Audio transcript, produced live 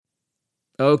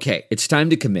Okay, it's time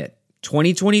to commit.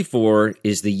 2024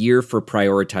 is the year for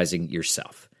prioritizing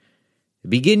yourself.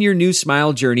 Begin your new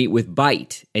smile journey with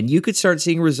Byte, and you could start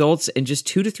seeing results in just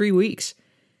 2 to 3 weeks.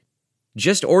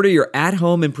 Just order your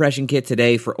at-home impression kit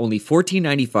today for only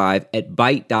 $14.95 at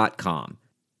Byte.com.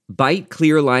 Byte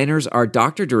clear liners are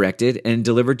doctor-directed and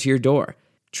delivered to your door.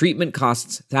 Treatment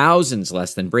costs thousands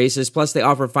less than braces, plus they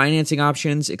offer financing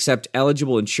options, accept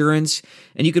eligible insurance,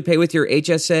 and you could pay with your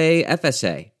HSA,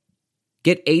 FSA.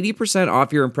 Get 80%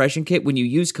 off your impression kit when you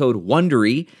use code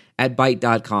WONDERY at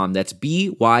Byte.com. That's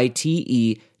BYTE.com.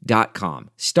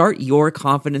 Start your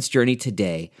confidence journey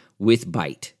today with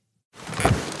Byte.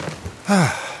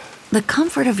 The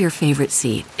comfort of your favorite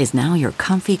seat is now your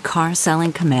comfy car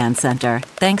selling command center,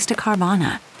 thanks to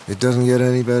Carvana. It doesn't get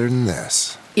any better than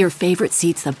this. Your favorite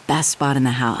seat's the best spot in the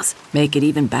house. Make it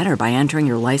even better by entering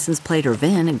your license plate or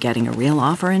VIN and getting a real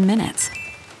offer in minutes.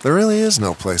 There really is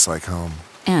no place like home.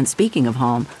 And speaking of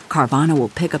home, Carvana will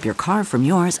pick up your car from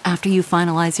yours after you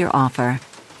finalize your offer.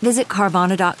 Visit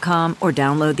Carvana.com or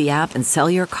download the app and sell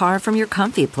your car from your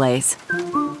comfy place.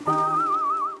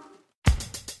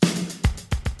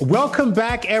 Welcome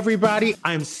back, everybody.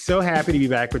 I'm so happy to be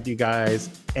back with you guys.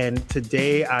 And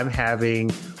today I'm having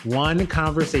one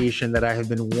conversation that I have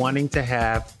been wanting to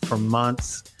have for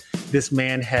months. This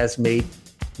man has made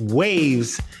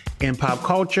waves in pop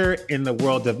culture, in the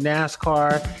world of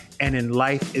NASCAR, and in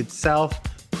life itself.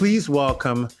 Please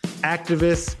welcome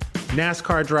activist,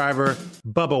 NASCAR driver,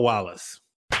 Bubba Wallace.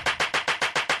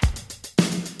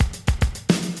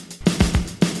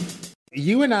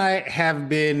 You and I have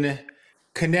been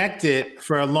connected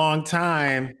for a long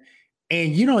time,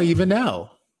 and you don't even know.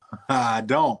 I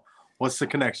don't. What's the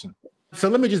connection? So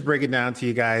let me just break it down to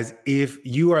you guys. If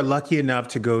you are lucky enough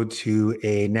to go to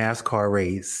a NASCAR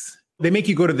race, they make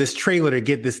you go to this trailer to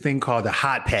get this thing called the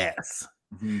hot pass.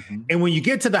 Mm-hmm. And when you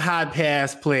get to the hot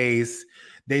pass place,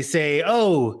 they say,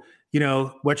 oh,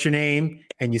 what's your name?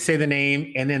 And you say the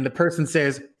name, and then the person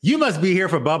says, you must be here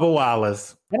for Bubba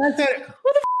Wallace. And I said,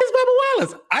 who the is Bubba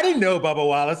Wallace? I didn't know Bubba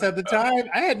Wallace at the time.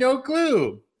 I had no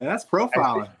clue. And that's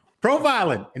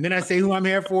profiling. And then I say who I'm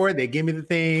here for. They give me the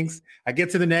things. I get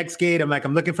to the next gate. I'm like,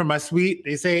 I'm looking for my suite.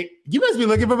 They say, you must be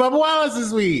looking for Bubba Wallace's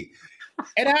suite.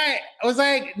 And I was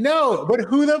like, no, but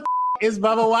who the is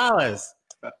Bubba Wallace?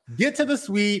 Get to the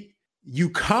suite. You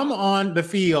come on the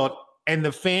field and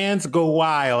the fans go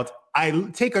wild. I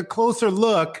take a closer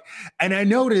look and I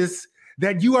notice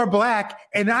that you are black,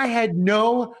 and I had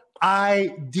no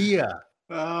idea.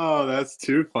 Oh, that's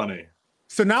too funny.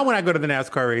 So now when I go to the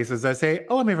NASCAR races, I say,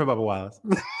 oh, I'm here for Bubba Wallace.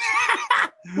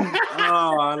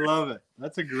 Oh, I love it.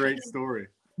 That's a great story.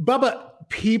 Bubba,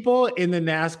 people in the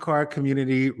NASCAR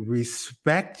community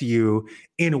respect you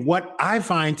in what I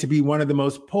find to be one of the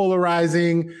most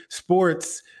polarizing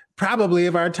sports probably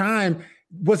of our time.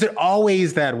 Was it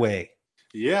always that way?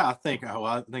 Yeah, I think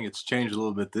it's changed a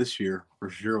little bit this year for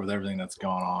sure with everything that's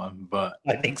gone on. But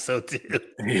I think so too.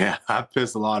 Yeah, I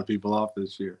pissed a lot of people off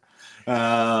this year.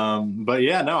 But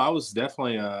yeah, no, I was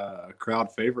definitely a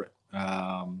crowd favorite.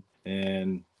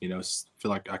 And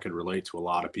feel like I could relate to a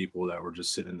lot of people that were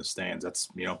just sitting in the stands. That's,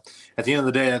 at the end of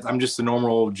the day, I'm just a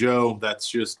normal old Joe that's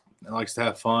just likes to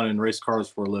have fun and race cars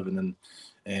for a living.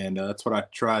 And that's what I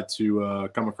try to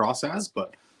come across as.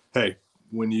 But hey,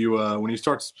 when you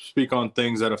start to speak on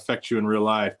things that affect you in real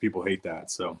life, people hate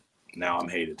that. So now I'm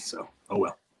hated. So, oh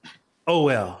well. Oh,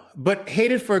 well, but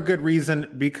hated for a good reason,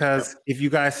 because if you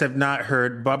guys have not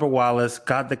heard, Bubba Wallace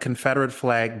got the Confederate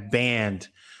flag banned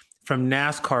from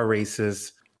NASCAR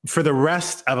races for the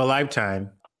rest of a lifetime.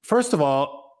 First of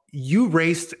all, you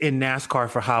raced in NASCAR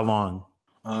for how long?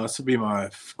 This will be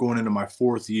going into my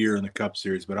 4th year in the Cup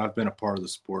Series, but I've been a part of the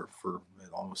sport for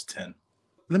almost 10.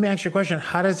 Let me ask you a question.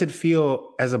 How does it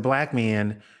feel as a black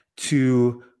man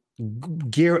to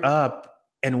gear up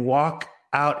and walk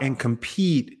out and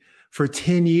compete for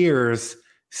 10 years,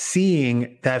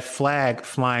 seeing that flag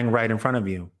flying right in front of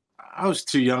you? I was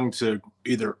too young to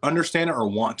either understand it or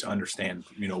want to understand,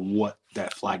 what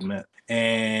that flag meant.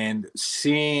 And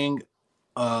seeing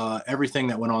everything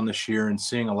that went on this year and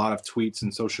seeing a lot of tweets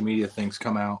and social media things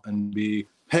come out and be,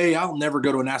 hey, I'll never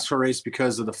go to a NASCAR race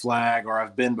because of the flag, or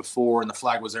I've been before and the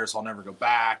flag was there, so I'll never go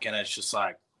back. And it's just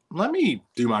like, let me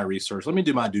do my research. Let me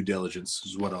do my due diligence,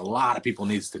 is what a lot of people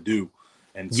needs to do.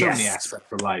 And so many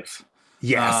aspects of life.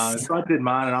 Yes. So I did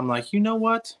mine, and I'm like, you know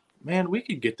what, man, we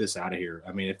could get this out of here.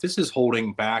 I mean, if this is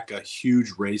holding back a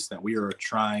huge race that we are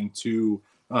trying to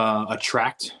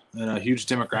attract and a huge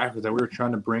demographic that we're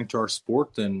trying to bring to our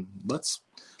sport, then let's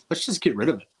just get rid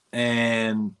of it.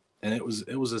 And it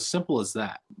was as simple as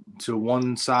that. To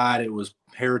one side, it was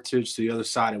heritage. To the other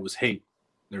side, it was hate.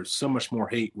 there's so much more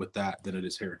hate with that than it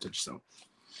is heritage. So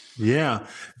Yeah.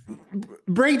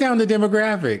 Break down the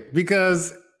demographic,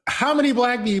 because how many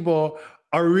Black people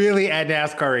are really at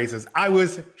NASCAR races? I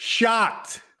was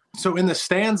shocked. So in the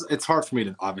stands, it's hard for me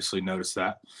to obviously notice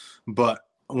that, but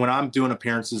when I'm doing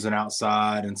appearances and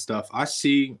outside and stuff, I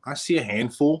see a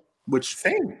handful, but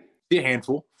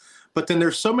then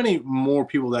there's so many more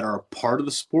people that are a part of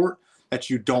the sport that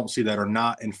you don't see that are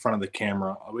not in front of the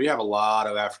camera. We have a lot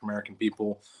of African American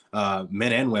people,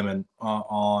 men and women,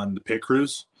 on the pit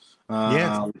crews.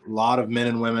 A lot of men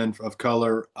and women of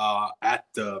color at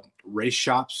the race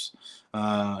shops,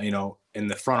 in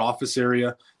the front office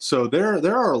area. So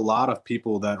there are a lot of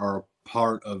people that are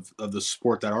part of the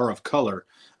sport that are of color.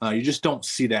 You just don't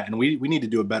see that. And we need to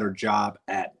do a better job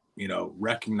at,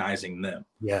 recognizing them.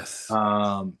 Yes.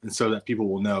 And so that people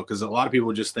will know, because a lot of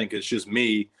people just think it's just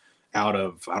me out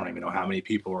of, I don't even know how many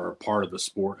people are a part of the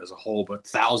sport as a whole, but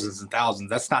thousands and thousands.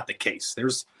 That's not the case.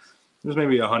 There's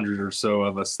maybe 100 or so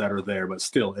of us that are there, but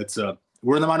still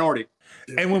we're in the minority.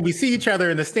 And when we see each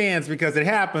other in the stands, because it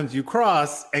happens, you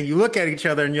cross and you look at each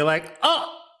other and you're like,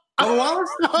 Wallace?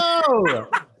 Oh,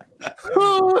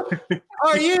 who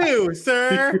are you,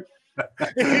 sir?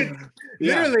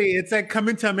 Literally, it's like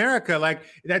Coming to America, like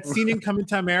that scene in Coming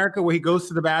to America where he goes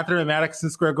to the bathroom at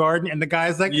Madison Square Garden and the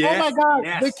guy's like, oh my God,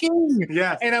 the king.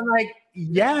 Yes. And I'm like,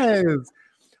 yes.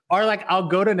 Or like, I'll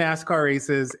go to NASCAR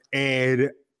races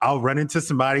and I'll run into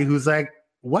somebody who's like,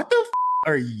 what the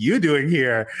are you doing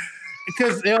here?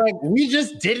 Because they're like, we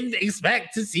just didn't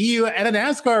expect to see you at a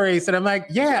NASCAR race. And I'm like,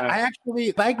 yeah, I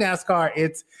actually like NASCAR.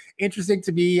 It's interesting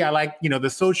to me. I like, the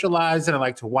socialize, and I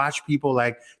like to watch people,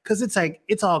 because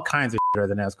it's all kinds of shit at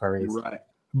the NASCAR race. Right.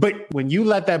 But when you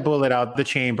let that bullet out the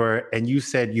chamber and you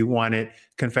said you wanted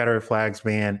Confederate flags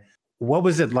banned, what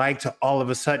was it like to all of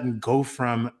a sudden go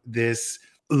from this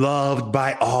loved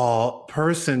by all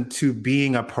person to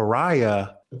being a pariah?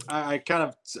 I kind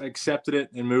of accepted it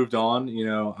and moved on.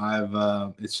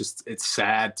 It's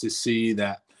sad to see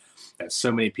that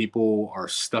so many people are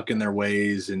stuck in their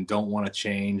ways and don't want to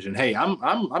change. And hey,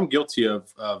 I'm guilty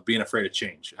of being afraid of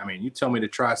change. I mean, you tell me to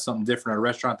try something different at a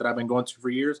restaurant that I've been going to for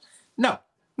years. No,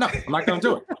 I'm not going to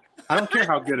do it. I don't care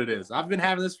how good it is. I've been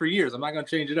having this for years. I'm not going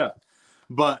to change it up.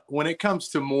 But when it comes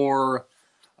to more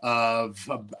of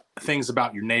things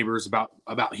about your neighbors,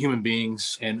 about human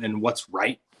beings and what's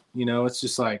right, it's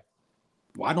just like,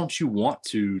 why don't you want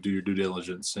to do your due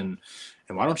diligence? And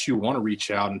why don't you want to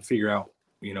reach out and figure out,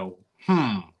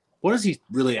 what is he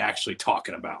really actually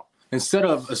talking about? Instead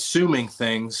of assuming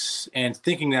things and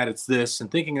thinking that it's this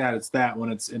and thinking that it's that, when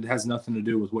it has nothing to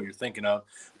do with what you're thinking of,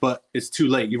 but it's too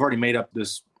late. You've already made up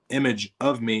this image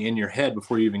of me in your head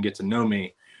before you even get to know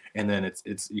me. And then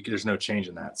there's no change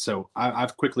in that. So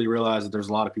I've quickly realized that there's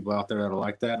a lot of people out there that are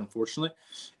like that, unfortunately,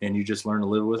 and you just learn to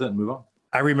live with it and move on.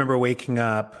 I remember waking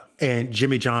up and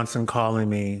Jimmy Johnson calling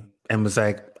me and was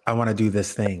like, I want to do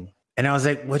this thing. And I was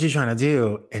like, what are you trying to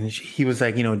do? And he was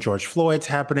like, George Floyd's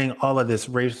happening. All of this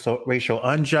racial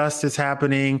injustice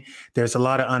happening. There's a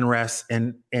lot of unrest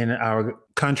in our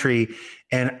country.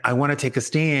 And I want to take a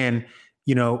stand.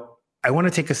 I want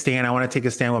to take a stand. I want to take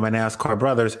a stand with my NASCAR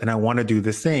brothers, and I want to do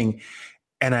this thing.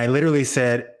 And I literally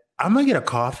said, I'm going to get a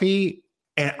coffee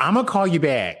and I'm going to call you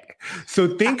back.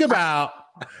 So think about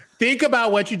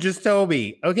what you just told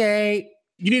me. Okay.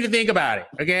 You need to think about it.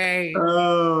 Okay.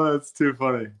 Oh, that's too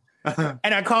funny.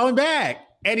 And I call him back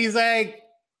and he's like,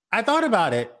 I thought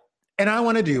about it and I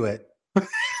want to do it.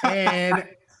 And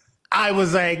I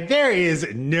was like, there is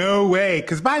no way.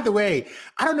 Because by the way,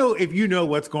 I don't know if you know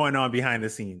what's going on behind the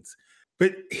scenes,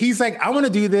 but he's like, I want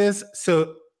to do this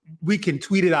so we can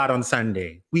tweet it out on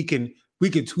Sunday. We can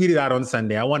tweet it out on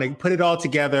Sunday. I want to put it all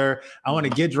together. I want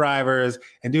to get drivers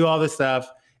and do all this stuff.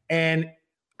 And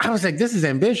I was like, this is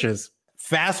ambitious.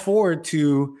 Fast forward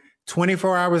to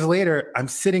 24 hours later, I'm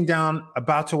sitting down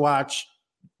about to watch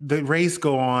the race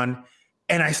go on.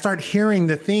 And I start hearing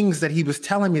the things that he was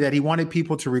telling me that he wanted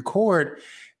people to record.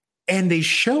 And they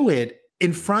show it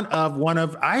in front of one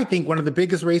of the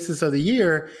biggest races of the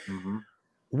year. Mm-hmm.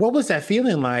 What was that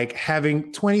feeling like,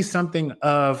 having 20 something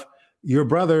of your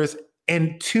brothers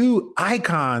and two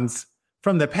icons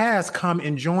from the past come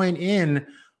and join in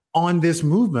on this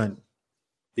movement?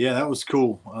 Yeah, that was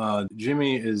cool.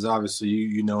 Jimmy is obviously,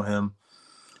 you know him,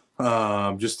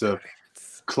 just a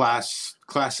class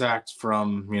act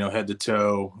from, head to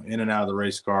toe, in and out of the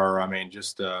race car. I mean,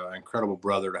 just an incredible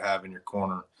brother to have in your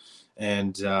corner.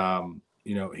 And,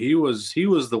 he was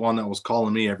the one that was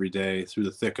calling me every day through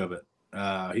the thick of it.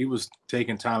 He was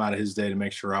taking time out of his day to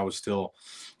make sure I was still,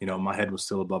 my head was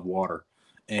still above water.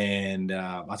 And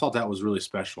I thought that was really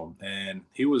special. And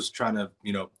he was trying to,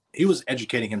 he was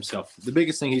educating himself. The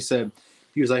biggest thing he said,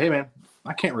 he was like, "Hey man,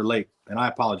 I can't relate, and I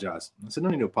apologize." I said, "No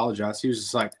need to apologize." He was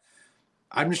just like,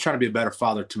 "I'm just trying to be a better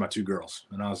father to my 2 girls."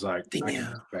 And I was like, "I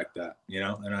can respect that,"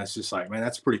 And I was just like, "Man,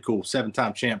 that's pretty cool.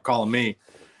 7-time champ calling me."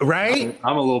 Right?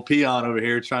 I'm a little peon over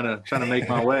here trying to make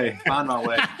my way, find my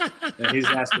way. And he's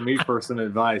asking me for some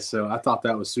advice. So I thought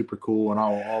that was super cool. And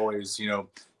I'll always,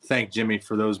 thank Jimmy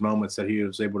for those moments that he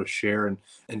was able to share and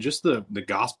just the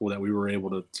gospel that we were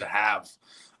able to have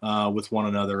with one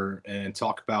another and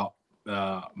talk about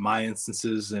my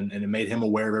instances and it made him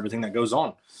aware of everything that goes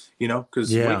on,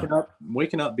 because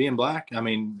waking up being black, I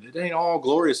mean, it ain't all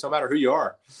glorious no matter who you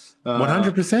are.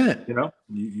 100%.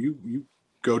 You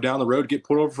go down the road, get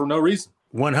pulled over for no reason.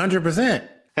 100%.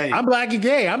 Hey, I'm black and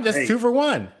gay. I'm just 2 for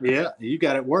 1. Yeah, you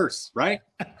got it worse, right?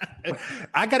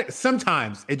 I got it.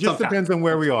 Sometimes it just depends on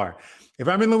where we are. If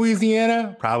I'm in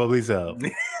Louisiana, probably so.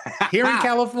 Here in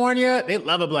California, they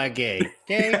love a black gay.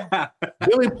 Okay,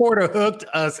 Billy Porter hooked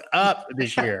us up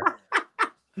this year.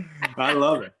 I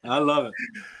love it.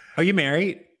 Are you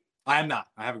married? I am not.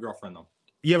 I have a girlfriend though.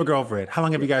 You have a girlfriend. How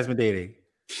long have you guys been dating?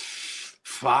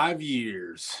 5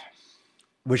 years.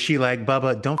 Was she like,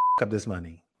 Bubba, don't f up this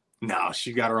money? No,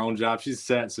 she got her own job. She's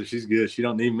set, so she's good. She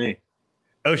don't need me.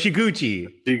 Oh, she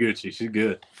Gucci. She Gucci. She's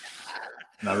good.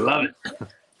 I love it.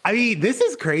 I mean, this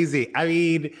is crazy. I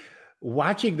mean,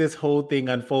 watching this whole thing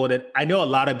unfold, and I know a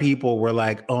lot of people were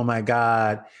like, oh my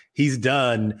God, he's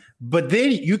done. But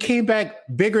then you came back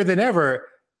bigger than ever.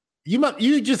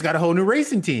 You just got a whole new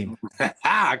racing team.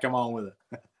 Come on with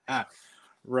it.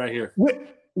 Right here.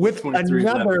 With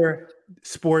another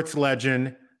sports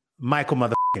legend, Michael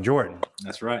motherfucking Jordan.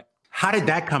 That's right. How did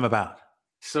that come about?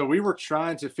 So we were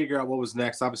trying to figure out what was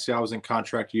next. Obviously, I was in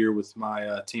contract year with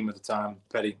my team at the time,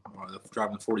 Petty,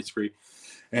 driving the 43.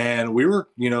 And we were,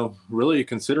 really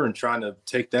considering trying to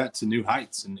take that to new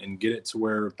heights and get it to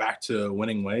where back to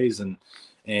winning ways. And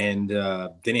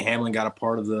Denny Hamlin got a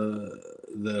part of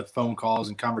the phone calls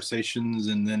and conversations.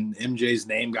 And then MJ's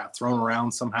name got thrown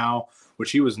around somehow,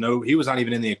 which he was not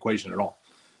even in the equation at all.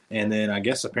 And then I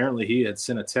guess apparently he had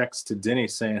sent a text to Denny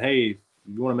saying, "Hey, if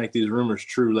you want to make these rumors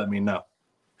true, let me know."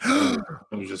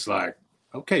 It was just like,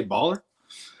 okay, baller,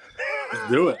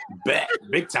 let's do it, bet,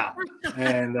 big time.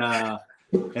 And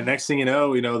next thing you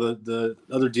know, the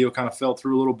other deal kind of fell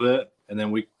through a little bit, and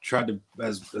then we tried to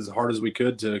as hard as we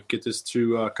could to get this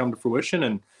to come to fruition,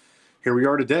 and here we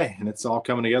are today, and it's all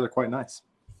coming together quite nice.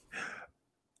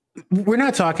 We're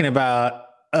not talking about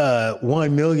a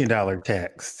 $1 million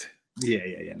text.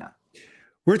 Yeah, nah.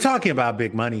 We're talking about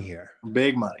big money here.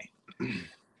 Big money.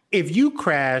 If you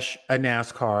crash a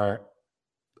NASCAR,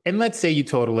 and let's say you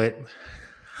total it,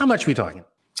 how much are we talking?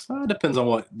 Depends on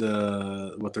what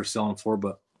they're selling for,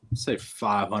 but say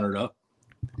 500 up.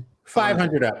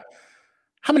 500 up.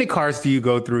 How many cars do you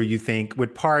go through, you think,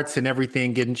 with parts and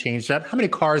everything getting changed up? How many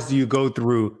cars do you go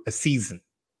through a season?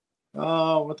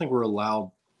 I think we're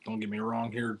allowed, don't get me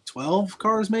wrong here, 12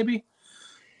 cars maybe.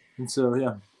 And so,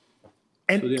 yeah.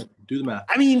 And so, yeah, do the math.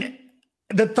 I mean,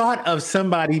 the thought of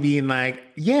somebody being like,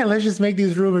 yeah, let's just make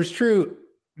these rumors true.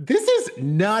 This is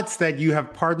nuts that you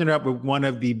have partnered up with one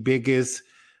of the biggest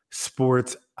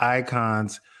sports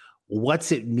icons.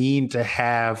 What's it mean to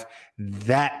have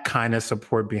that kind of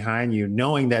support behind you,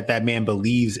 knowing that that man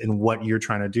believes in what you're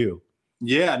trying to do?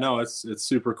 Yeah, no, it's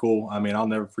super cool. I mean, I'll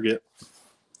never forget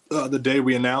the day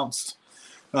we announced.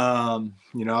 I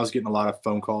was getting a lot of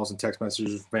phone calls and text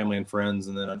messages from family and friends,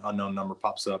 and then an unknown number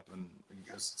pops up and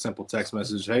a simple text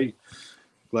message, "Hey,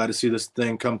 glad to see this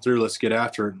thing come through. Let's get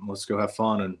after it and let's go have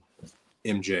fun." And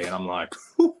MJ, and I'm like,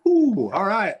 "Ooh, all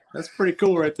right, that's pretty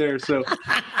cool right there." So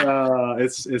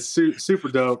it's super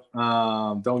dope.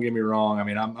 Don't get me wrong. I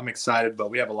mean, I'm excited, but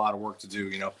we have a lot of work to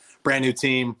do. Brand new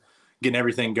team, getting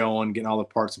everything going, getting all the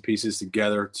parts and pieces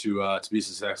together to be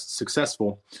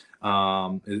successful.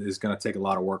 Is going to take a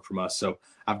lot of work from us. So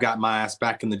I've got my ass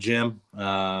back in the gym.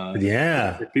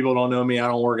 If people don't know me, I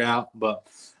don't work out, but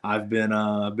I've been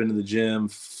to the gym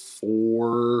 4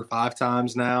 or 5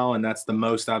 times now, and that's the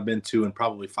most I've been to in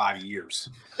probably 5 years.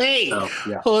 Hey, so,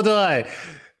 yeah. Hold on.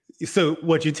 So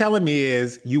what you're telling me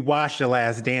is you watched The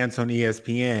Last Dance on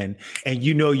ESPN and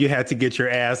you had to get your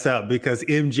ass up because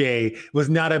MJ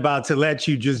was not about to let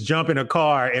you just jump in a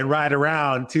car and ride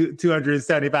around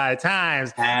 275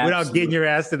 times without getting your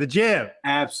ass to the gym.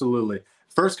 Absolutely.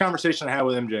 First conversation I had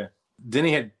with MJ,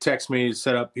 Denny had texted me,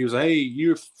 set up. He was like, "Hey,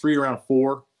 you're free around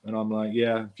 4?" And I'm like,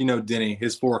 "Yeah." If you know Denny,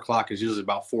 his 4 o'clock is usually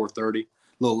about 4:30, a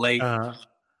little late. So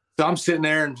I'm sitting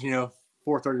there and,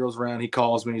 4:30 rolls around. He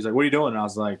calls me. He's like, "What are you doing?" And I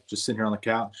was like, "Just sitting here on the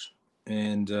couch."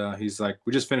 And he's like,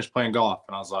 "We just finished playing golf."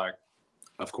 And I was like,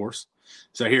 "Of course."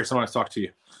 So here, someone to talk to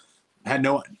you. had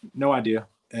no idea.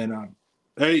 And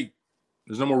hey,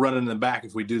 there's no more running in the back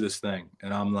if we do this thing.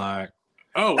 And I'm like,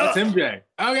 oh, that's MJ.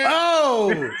 Okay.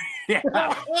 Oh,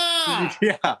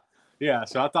 yeah. Yeah.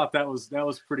 So I thought that was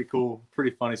pretty cool,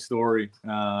 pretty funny story.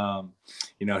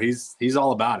 He's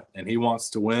all about it, and he wants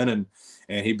to win, and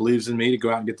he believes in me to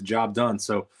go out and get the job done.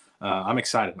 So I'm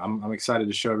excited. I'm excited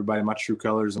to show everybody my true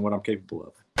colors and what I'm capable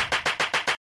of.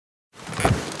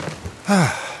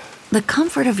 The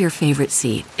comfort of your favorite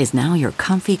seat is now your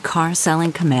comfy car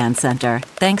selling command center,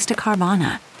 thanks to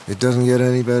Carvana. It doesn't get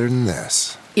any better than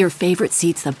this. Your favorite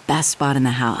seat's the best spot in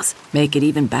the house. Make it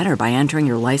even better by entering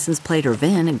your license plate or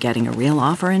VIN and getting a real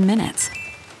offer in minutes.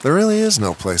 There really is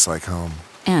no place like home.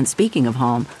 And speaking of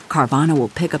home, Carvana will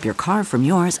pick up your car from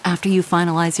yours after you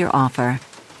finalize your offer.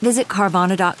 Visit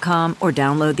Carvana.com or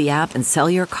download the app and sell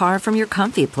your car from your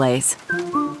comfy place.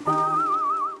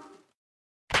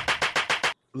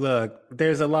 look,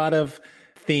 there's a lot of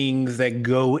things that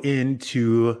go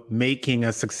into making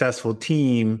a successful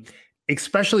team,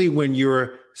 especially when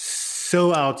you're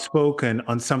so outspoken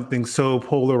on something so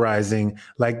polarizing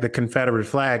like the Confederate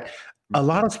flag. A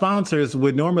lot of sponsors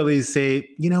would normally say,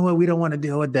 you know what, we don't want to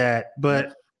deal with that.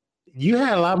 But you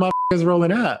had a lot of motherfuckers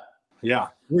rolling up. Yeah.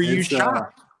 Were you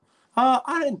shocked?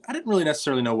 I didn't really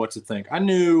necessarily know what to think. I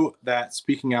knew that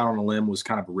speaking out on a limb was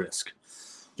kind of a risk.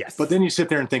 Yes. But then you sit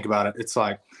there and think about it. It's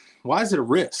like, why is it a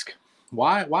risk?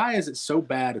 Why is it so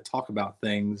bad to talk about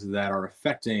things that are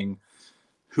affecting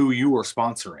who you are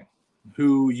sponsoring,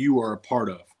 who you are a part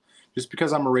of? Just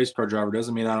because I'm a race car driver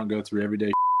doesn't mean I don't go through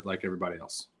everyday like everybody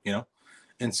else, you know?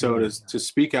 And so to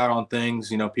speak out on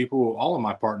things, you know, people, all of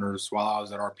my partners while I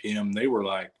was at RPM, they were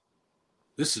like,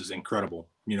 this is incredible.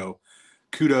 You know,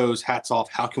 kudos, hats off.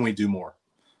 How can we do more?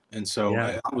 And so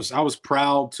I was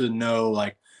proud to know,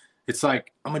 like, it's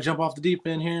like, I'm gonna jump off the deep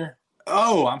end here.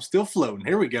 Oh, I'm still floating.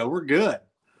 Here we go. We're good.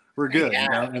 We're good. Yeah. You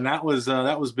know? And that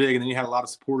was big. And then you had a lot of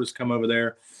supporters come over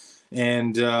there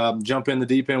and jump in the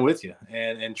deep end with you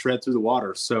and tread through the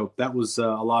water. So that was a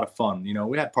lot of fun. You know,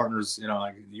 we had partners, you know,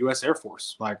 like the U.S. Air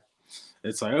Force. Like,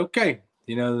 it's like, okay,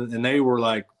 you know, and they were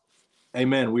like,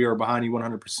 amen, we are behind you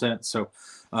 100%. So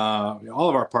all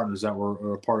of our partners that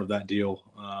were a part of that deal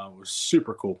was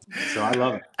super cool. So I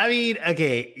love it. I mean,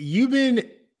 okay, you've been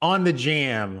on the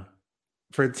jam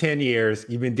for 10 years.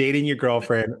 You've been dating your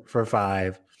girlfriend for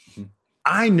 5. Mm-hmm.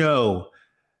 I know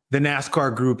the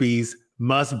NASCAR groupies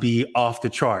must be off the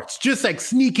charts. Just like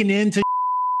sneaking into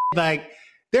like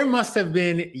there must have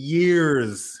been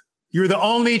years. You're the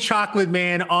only chocolate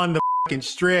man on the fucking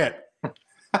strip.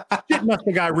 It must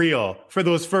have got real for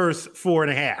those first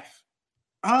 4.5.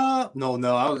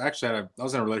 No. I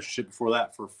was in a relationship before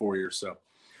that for 4 years. So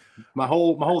my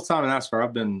whole time in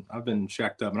NASCAR, I've been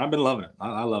shacked up and I've been loving it.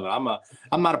 I love it.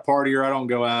 I'm not a partier. I don't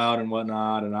go out and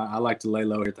whatnot. And I like to lay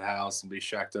low at the house and be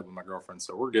shacked up with my girlfriend.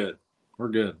 So we're good. We're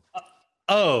good.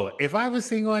 If I was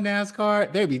single in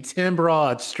NASCAR, there'd be 10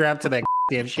 broads strapped to that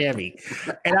damn Chevy,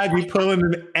 and I'd be pulling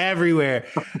them everywhere.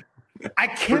 I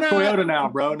cannot. We're Toyota now,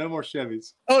 bro. No more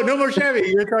Chevys. Oh, no more Chevy.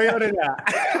 You're Toyota now.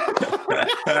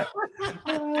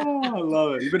 I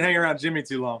love it. You've been hanging around Jimmy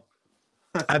too long.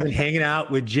 I've been hanging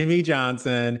out with Jimmy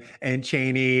Johnson and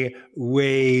Cheney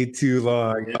way too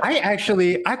long.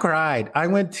 I cried. I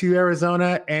went to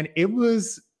Arizona and it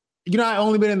was, you know, I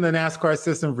only been in the NASCAR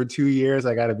system for 2 years.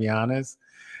 I got to be honest.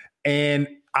 And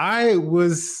it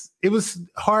was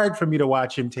hard for me to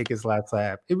watch him take his last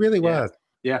lap. It really was.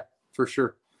 Yeah, for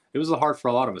sure. It was hard for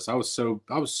a lot of us. I was so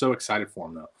excited for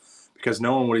him though, because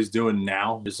knowing what he's doing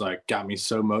now is like got me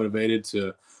so motivated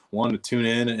to want to tune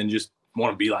in and just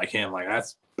want to be like him. Like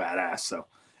that's badass. So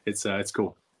it's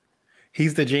cool.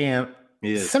 He's the jam.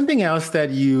 He is. Something else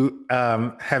that you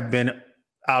have been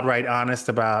outright honest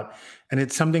about, and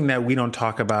it's something that we don't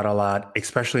talk about a lot,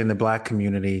 especially in the Black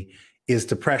community, is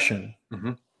depression.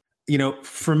 Mm-hmm. You know,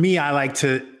 for me, I like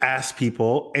to ask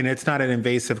people, and it's not an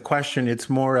invasive question. It's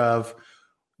more of,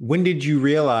 when did you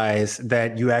realize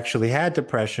that you actually had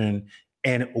depression,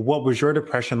 and what was your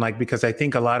depression like? Because I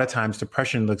think a lot of times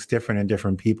depression looks different in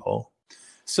different people.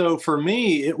 So for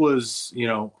me, it was, you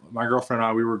know, my girlfriend and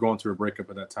I, we were going through a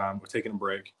breakup at that time. We're taking a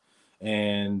break,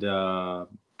 and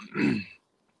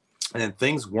and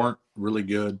things weren't really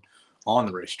good on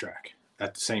the racetrack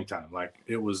at the same time. Like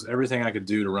it was everything I could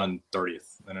do to run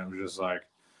 30th. And it was just like,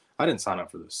 I didn't sign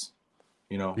up for this.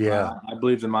 You know, I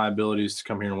believed in my abilities to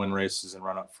come here and win races and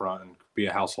run up front and be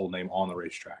a household name on the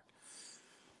racetrack.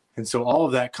 And so all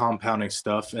of that compounding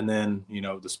stuff. And then, you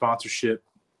know, the sponsorship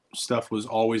stuff was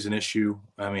always an issue.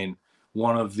 I mean,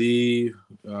 one of the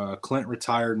Clint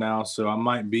retired now, so I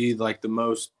might be like the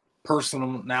most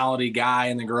personality guy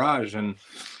in the garage. And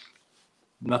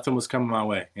nothing was coming my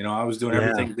way. You know, I was doing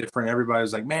everything different. Everybody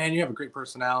was like, man, you have a great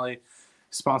personality.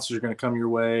 Sponsors are going to come your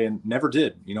way, and never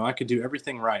did. You know, I could do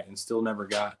everything right and still never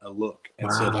got a look.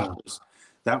 And so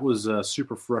that was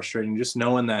super frustrating, just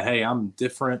knowing that, hey, I'm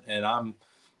different, and I'm,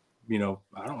 you know,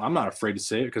 I'm not afraid to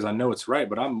say it because I know it's right,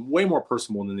 but I'm way more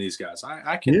personable than these guys.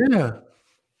 I can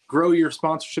grow your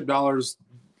sponsorship dollars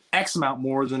X amount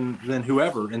more than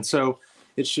whoever. And so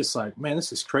it's just like, man,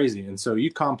 this is crazy. And so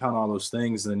you compound all those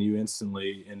things, then you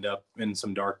instantly end up in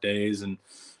some dark days, and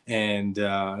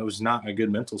it was not a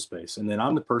good mental space. And then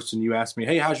I'm the person, you ask me,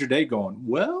 hey, how's your day going?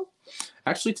 Well,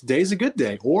 actually today's a good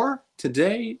day, or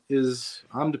today is,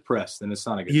 I'm depressed and it's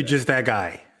not a good day. You're just that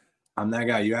guy. I'm that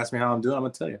guy. You ask me how I'm doing, I'm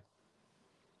gonna tell you.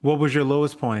 What was your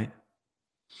lowest point?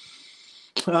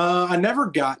 I never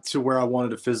got to where I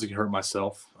wanted to physically hurt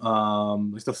myself.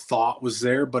 Like the thought was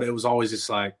there, but it was always just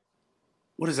like,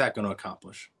 what is that going to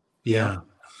accomplish? Yeah.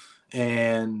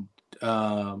 And,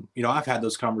 you know, I've had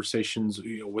those conversations,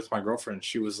 you know, with my girlfriend.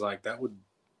 She was like, that would,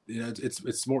 you know,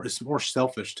 it's more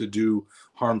selfish to do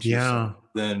harm to yourself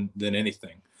than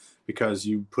anything, because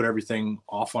you put everything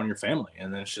off on your family,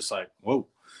 and then it's just like, whoa.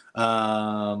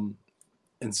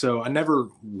 And so I never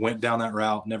went down that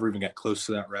route, never even got close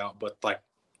to that route, but like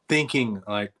thinking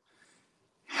like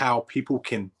how people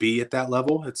can be at that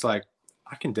level, it's like,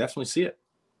 I can definitely see it.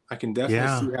 I can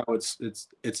definitely see how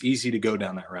it's easy to go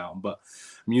down that route. But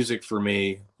music for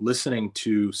me, listening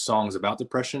to songs about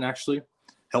depression actually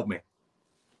helped me.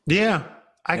 Yeah,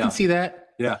 I can see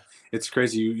that. Yeah, it's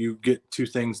crazy. You get two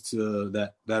things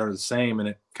that are the same, and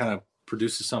it kind of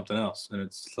produces something else. And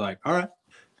it's like, all right.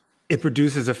 It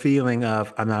produces a feeling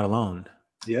of, I'm not alone.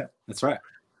 Yeah, that's right.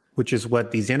 Which is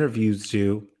what these interviews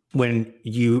do when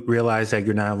you realize that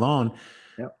you're not alone.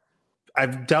 Yep.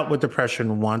 I've dealt with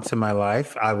depression once in my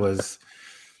life. I was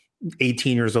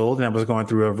 18 years old and I was going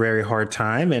through a very hard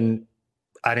time, and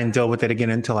I didn't deal with it again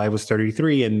until I was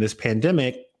 33. And this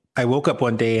pandemic, I woke up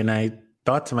one day and I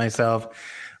thought to myself,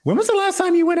 when was the last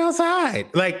time you went outside?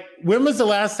 Like, when was the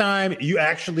last time you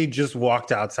actually just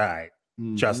walked outside,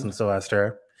 Justin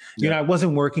Sylvester? You know, I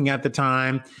wasn't working at the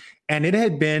time, and it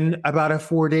had been about a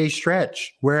 4-day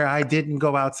stretch where I didn't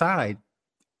go outside.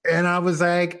 And I was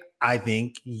like, I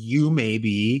think you may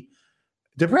be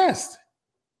depressed.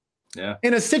 Yeah.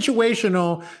 In a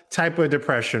situational type of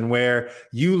depression where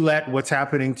you let what's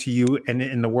happening to you and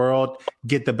in the world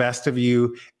get the best of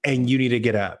you, and you need to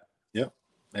get up. Yep.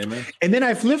 Amen. And then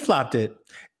I flip-flopped it,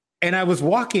 and I was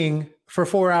walking for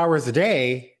 4 hours a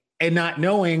day, and not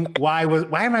knowing why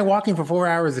am I walking for 4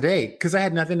 hours a day? Because I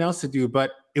had nothing else to do, but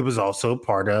it was also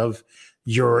part of,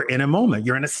 you're in a moment,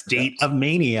 you're in a state of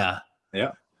mania.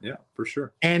 Yeah, for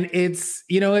sure. And it's,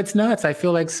 you know, it's nuts. I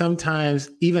feel like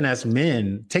sometimes, even as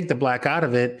men, take the black out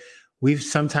of it, we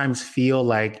sometimes feel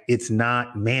like it's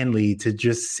not manly to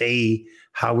just say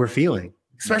how we're feeling,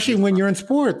 especially when you're in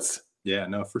sports. Yeah,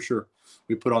 no, for sure.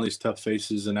 We put on these tough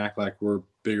faces and act like we're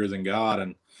bigger than God,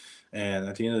 and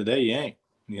at the end of the day, you ain't.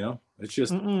 You know, it's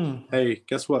just, hey,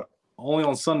 guess what? Only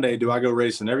on Sunday do I go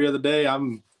racing. Every other day,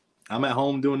 I'm at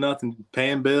home doing nothing,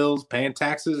 paying bills, paying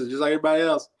taxes, just like everybody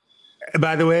else.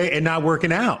 By the way, and not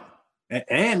working out.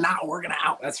 And not working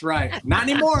out. That's right. Not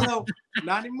anymore, though.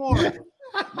 Not anymore.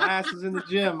 My ass is in the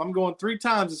gym. I'm going 3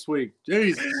 times this week.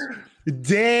 Jesus.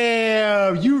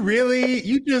 Damn.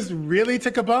 You just really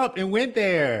took a bump and went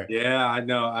there. Yeah, I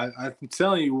know. I'm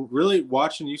telling you, really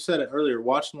watching, you said it earlier,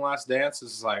 watching The Last Dance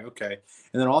is like, okay.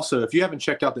 And then also, if you haven't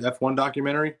checked out the F1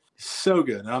 documentary, so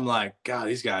good. And I'm like, God,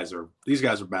 these guys are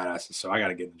badasses. So I got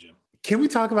to get in the gym. Can we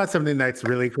talk about something that's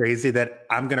really crazy that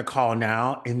I'm going to call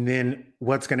now? And then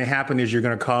what's going to happen is you're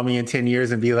going to call me in 10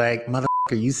 years and be like,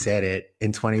 motherfucker, you said it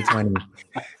in 2020.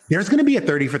 There's going to be a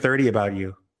 30 for 30 about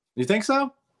you. You think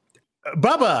so?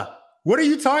 Bubba, what are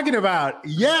you talking about?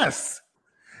 Yes.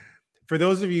 For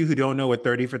those of you who don't know what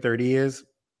 30 for 30 is,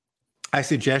 I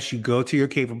suggest you go to your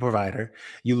cable provider,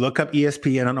 you look up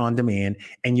ESPN on demand,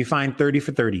 and you find 30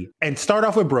 for 30. And start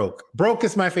off with Broke. Broke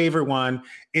is my favorite one.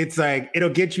 It's like, it'll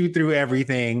get you through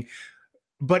everything.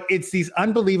 But it's these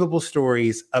unbelievable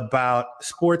stories about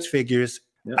sports figures.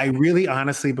 Yep. I really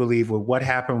honestly believe with what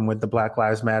happened with the Black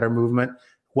Lives Matter movement,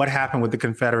 what happened with the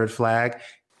Confederate flag,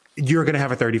 you're going to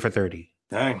have a 30 for 30.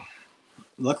 Dang.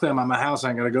 Luckily, I'm at my house. I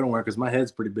ain't got to go nowhere because my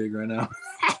head's pretty big right now.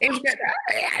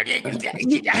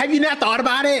 Have you not thought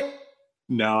about it?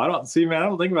 No, I don't. See, man, I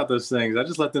don't think about those things. I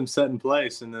just let them set in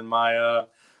place. And then my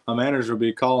manager will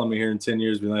be calling me here in 10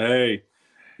 years, be like, hey,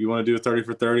 you want to do a 30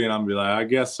 for 30? And I'm be like, I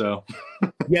guess so.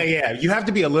 Yeah. You have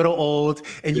to be a little old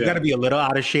and you got to be a little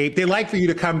out of shape. They like for you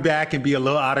to come back and be a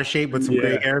little out of shape with some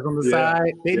gray hairs on the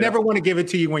side. They never want to give it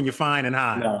to you when you're fine and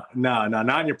hot. No,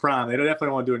 not in your prime. They don't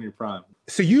definitely want to do it in your prime.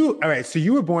 So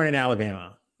you were born in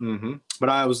Alabama. Mm-hmm. But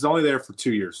I was only there for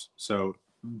 2 years. So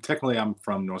technically I'm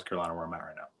from North Carolina where I'm at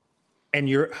right now. And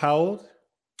you're how old?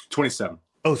 27.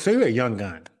 Oh, so you're a young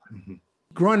gun. Mm-hmm.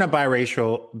 Growing up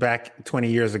biracial back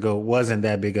 20 years ago wasn't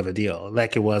that big of a deal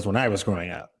like it was when I was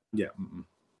growing up. Yeah. Mm-mm.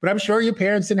 But I'm sure your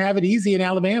parents didn't have it easy in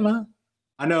Alabama.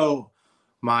 I know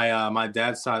my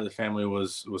dad's side of the family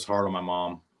was hard on my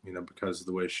mom, because of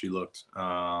the way she looked.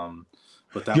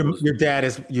 But that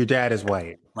your dad is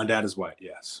white. My dad is white.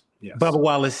 Yes. Bubba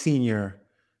Wallace Sr.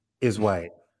 is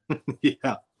white. Yeah.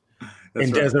 That's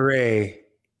and right. Desiree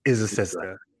is a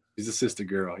sister. She's a sister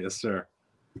girl. Yes, sir.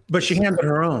 But she handled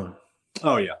her own.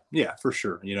 Oh yeah. Yeah, for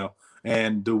sure.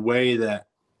 And the way that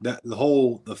the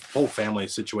whole family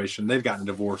situation, they've gotten a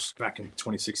divorce back in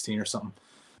 2016 or something.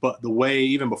 But the way,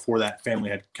 even before that, family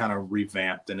had kind of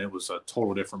revamped, and it was a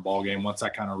total different ballgame. Once I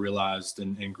kind of realized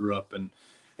and grew up and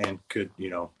could,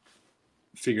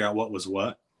 figure out what was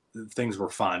what, things were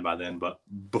fine by then. But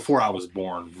before I was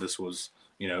born, this was,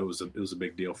 it was a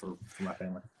big deal for my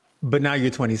family. But now you're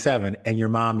 27 and your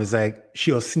mom is like,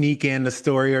 she'll sneak in a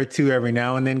story or two every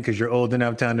now and then because you're old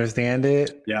enough to understand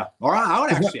it. Yeah. Or I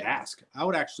would actually ask.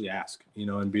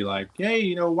 And be like,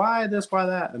 hey, why this, why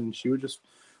that? And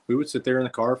we would sit there in the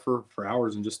car for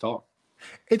hours and just talk.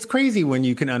 It's crazy when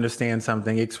you can understand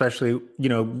something, especially,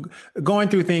 going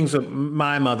through things with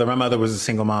my mother. My mother was a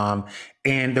single mom,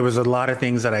 and there was a lot of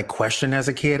things that I questioned as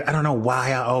a kid. I don't know why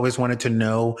I always wanted to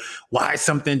know why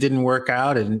something didn't work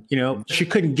out. And, she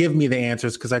couldn't give me the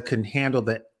answers because I couldn't handle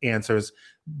the answers.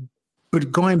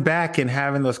 But going back and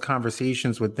having those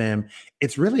conversations with them,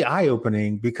 it's really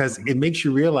eye-opening because it makes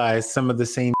you realize some of the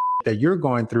same that you're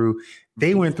going through,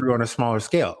 they went through on a smaller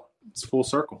scale. It's full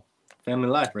circle. Family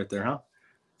life right there, huh?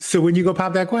 So when you go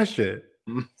pop that question?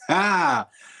 The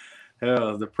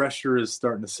pressure is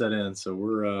starting to set in, so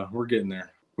we're getting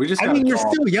there. We just you're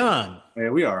still young.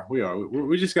 Yeah, we are.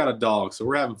 We just got a dog, so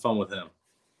we're having fun with him.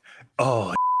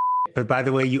 Oh, but by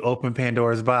the way, you open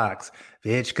Pandora's box,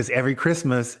 bitch, because every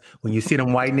Christmas when you see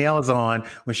them white nails on,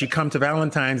 when she comes to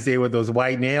Valentine's Day with those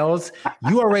white nails,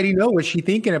 you already know what she's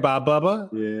thinking about, Bubba.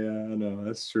 Yeah, I know.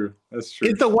 That's true. It's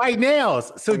the white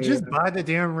nails. So just buy the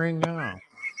damn ring now.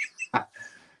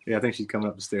 Yeah, I think she's coming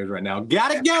up the stairs right now.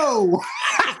 Gotta go.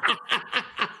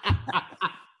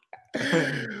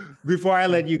 Before I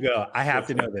let you go, I have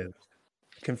to know this.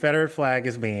 Confederate flag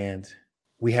is banned.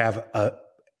 We have a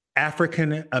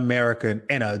African American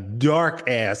and a dark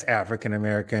ass African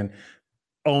American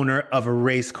owner of a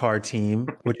race car team,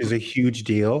 which is a huge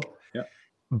deal. Yep.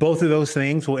 Both of those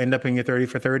things will end up in your 30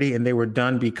 for 30, and they were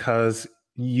done because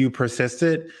you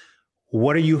persisted.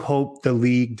 What do you hope the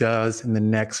league does in the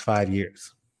next 5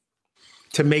 years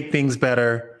to make things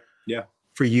better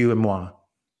for you and moi?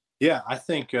 Yeah, I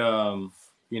think,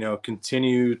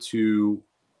 continue to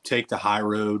take the high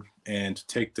road and to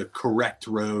take the correct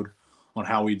road on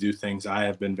how we do things. I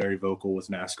have been very vocal with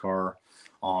NASCAR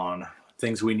on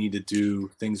things we need to do,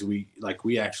 things we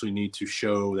actually need to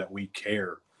show that we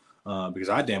care, because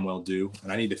I damn well do,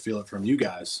 and I need to feel it from you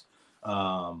guys,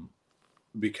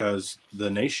 because the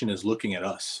nation is looking at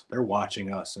us. They're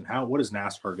watching us, and what is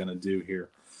NASCAR going to do here?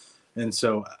 And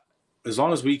so as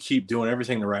long as we keep doing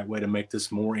everything the right way to make this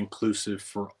more inclusive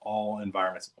for all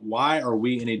environments, why are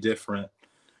we any different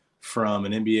from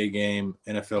an NBA game,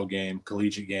 NFL game,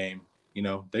 collegiate game?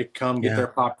 They come get their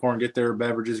popcorn, get their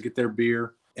beverages, get their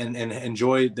beer, and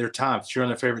enjoy their time, cheer on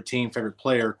their favorite team, favorite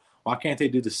player. Why can't they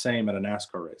do the same at a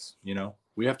NASCAR race?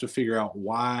 We have to figure out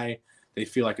why they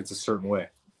feel like it's a certain way.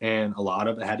 And a lot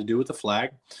of it had to do with the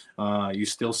flag. You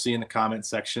still see in the comment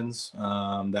sections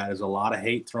that is a lot of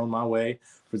hate thrown my way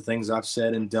for the things I've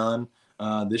said and done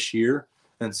this year.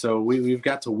 And so we've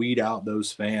got to weed out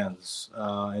those fans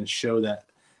and show that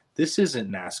this isn't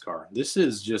NASCAR. This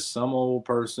is just some old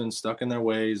person stuck in their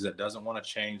ways that doesn't want to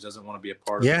change, doesn't want to be a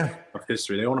part of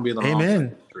history. They want to be the wrong side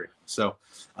of history. So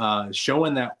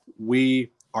showing that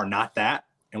we are not that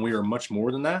and we are much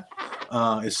more than that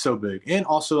is so big. And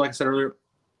also, like I said earlier,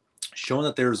 showing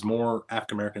that there's more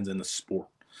African Americans in the sport.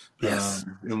 Yes.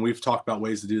 And we've talked about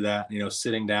ways to do that,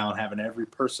 sitting down, having every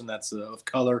person that's of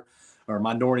color or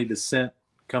minority descent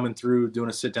coming through, doing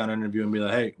a sit down interview and be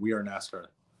like, hey, we are NASCAR.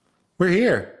 We're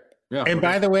here. Yeah. And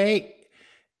by the way,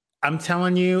 I'm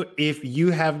telling you, if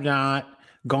you have not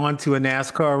gone to a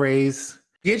NASCAR race,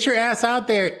 get your ass out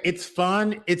there. It's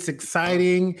fun. It's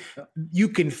exciting. You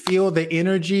can feel the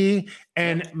energy.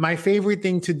 And my favorite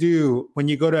thing to do when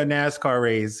you go to a NASCAR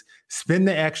race, spend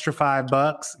the extra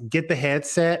 $5, get the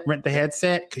headset, rent the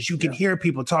headset, because you can hear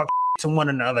people talk to one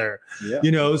another.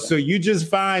 Yeah. So you just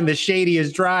find the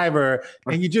shadiest driver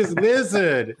and you just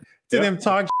listen to them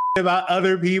talk about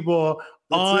other people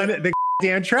on the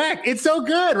damn track. It's so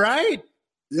good, right?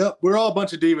 Yep, we're all a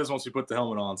bunch of divas once we put the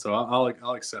helmet on, so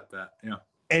I'll accept that. Yeah.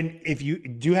 And if you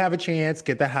do have a chance,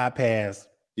 get the hot pass.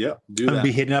 Yep, do I'm that. gonna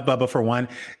be hitting up Bubba for one.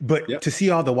 But to see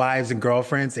all the wives and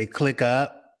girlfriends, they click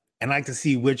up and like to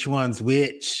see which one's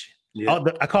which. Yeah.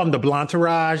 I call them the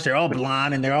blonderage. They're all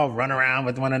blonde and they're all run around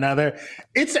with one another.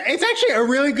 It's actually a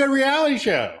really good reality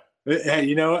show. Hey,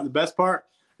 you know what? The best part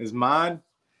is mine.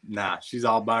 Nah, she's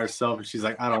all by herself, and she's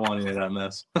like, I don't want any of that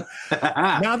mess.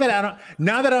 Now that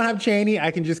I don't have Cheney, I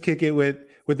can just kick it with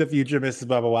the future Mrs.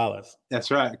 Bubba Wallace.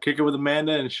 That's right. Kick it with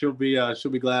Amanda, and she'll be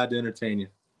glad to entertain you.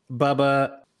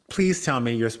 Bubba, please tell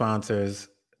me your sponsors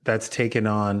that's taken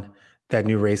on that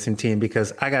new racing team,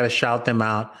 because I got to shout them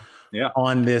out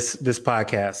on this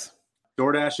podcast.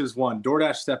 DoorDash is one.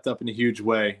 DoorDash stepped up in a huge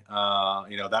way.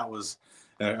 That was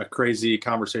a crazy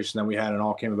conversation that we had, and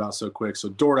all came about so quick. So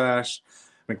DoorDash,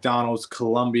 McDonald's,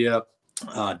 Columbia,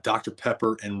 Dr.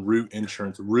 Pepper, and Root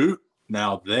Insurance. Root,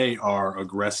 now they are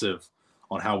aggressive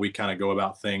on how we kind of go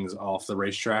about things off the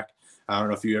racetrack. I don't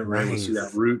know if you ever able to see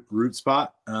that root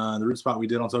spot, the root spot we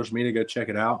did on social media. Go check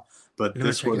it out. But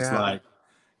this was like,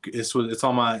 it's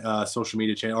on my social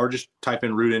media channel, or just type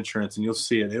in Root Insurance and you'll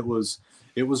see it. It was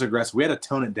aggressive. We had to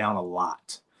tone it down a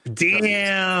lot.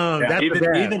 Damn,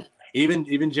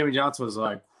 even Jimmy Johnson was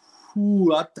like,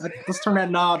 let's turn that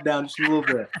knob down just a little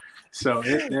bit. So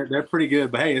they're pretty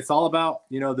good. But hey, it's all about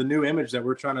the new image that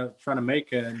we're trying to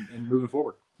make and moving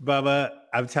forward. Bubba,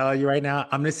 I'm telling you right now,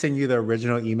 I'm gonna send you the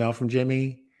original email from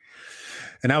Jimmy.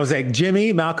 And I was like,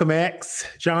 Jimmy, Malcolm X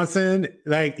Johnson,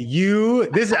 like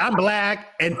I'm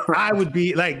black, and I would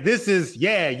be like,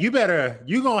 you're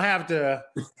gonna have to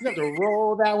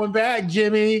roll that one back,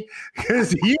 Jimmy.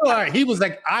 Because he was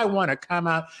like, I want to come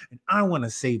out and I want to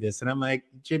say this. And I'm like,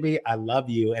 Jimmy, I love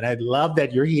you. And I love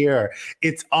that you're here.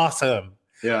 It's awesome.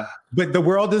 Yeah. But the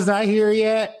world is not here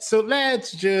yet. So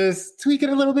let's just tweak it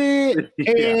a little bit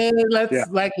and let's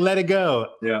let it go.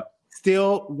 Yeah.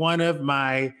 Still one of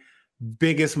my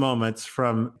biggest moments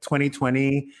from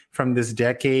 2020, from this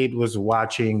decade, was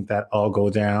watching that all go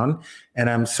down. And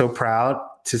I'm so proud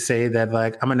to say that,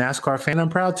 like, I'm a NASCAR fan. I'm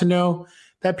proud to know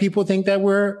that people think that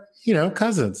we're,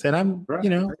 cousins. And I'm,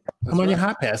 I'm on your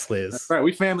hot pass list. That's right.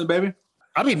 We family, baby.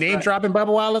 I'll be name dropping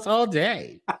Bubba Wallace all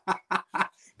day.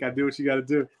 Gotta do what you gotta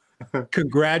do.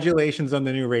 Congratulations on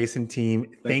the new racing team.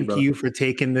 Thank you for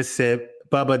taking this sip.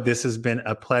 Bubba, this has been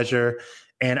a pleasure.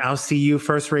 And I'll see you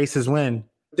first races when?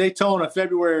 Daytona,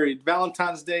 February,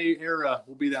 Valentine's Day era.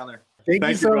 We'll be down there. Thank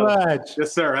you so much.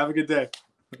 Yes, sir. Have a good day.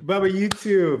 Bubba, you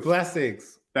too.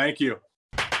 Blessings. Thank you.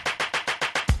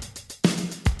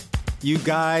 You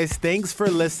guys, thanks for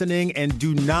listening, and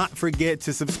do not forget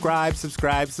to subscribe.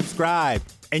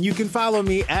 And you can follow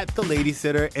me at The Lady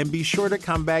Sitter, and be sure to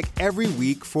come back every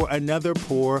week for another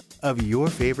pour of your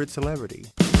favorite celebrity.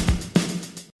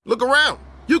 Look around.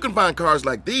 You can find cars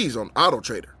like these on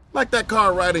AutoTrader, like that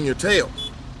car right in your tail.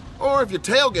 Or if you're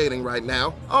tailgating right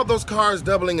now, all those cars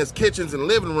doubling as kitchens and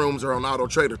living rooms are on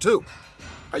AutoTrader too.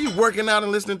 Are you working out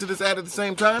and listening to this ad at the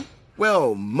same time?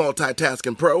 Well,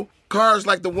 multitasking pro, cars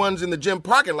like the ones in the gym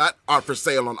parking lot are for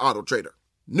sale on AutoTrader.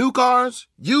 New cars,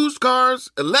 used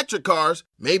cars, electric cars,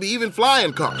 maybe even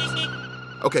flying cars.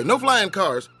 Okay, no flying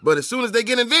cars, but as soon as they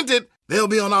get invented, they'll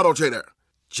be on AutoTrader.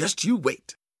 Just you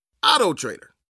wait. AutoTrader.